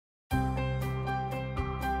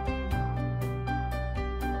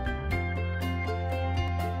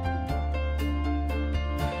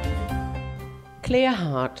Clear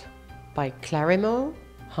Heart by Clarimo,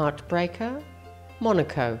 Heartbreaker,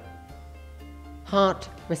 Monaco. Heart,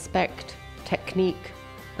 respect, technique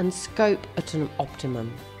and scope at an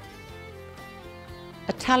optimum.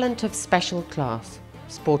 A talent of special class,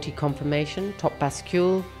 sporty conformation, top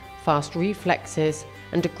bascule, fast reflexes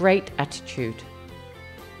and a great attitude.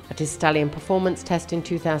 At his stallion performance test in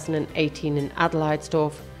 2018 in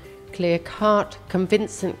Adelaidesdorf, Clear Heart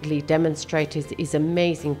convincingly demonstrated his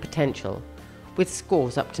amazing potential, with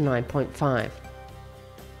scores up to 9.5.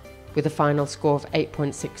 With a final score of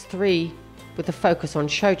 8.63, with a focus on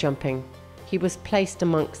show jumping, he was placed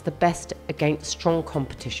amongst the best against strong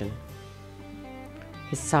competition.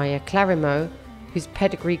 His sire Clarimo, whose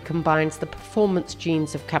pedigree combines the performance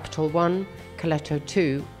genes of Capital 1, Coletto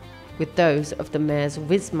 2, with those of the mares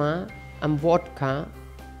Wismar and Wodka,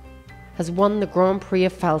 has won the Grand Prix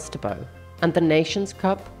of Falsterbo and the Nations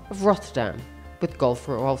Cup of Rotterdam with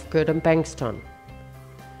golfer Rolfgood and Bengston.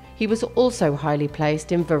 He was also highly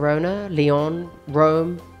placed in Verona, Lyon,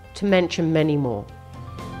 Rome, to mention many more.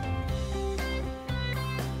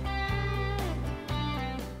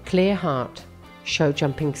 Clear Heart, show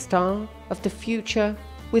jumping star of the future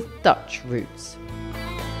with Dutch roots.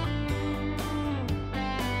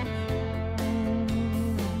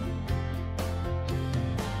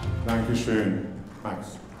 Dankeschön,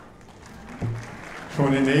 Max.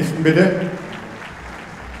 Schon den nächsten bitte.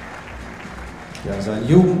 Ja, so ein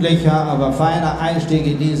jugendlicher, aber feiner Einstieg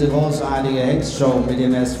in diese großartige Hengstshow mit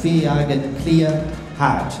dem erst 4-jährigen Clear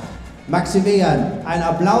Heart. Maximilian, ein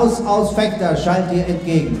Applaus aus Vechta schallt dir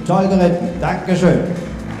entgegen. Toll geritten. Dankeschön.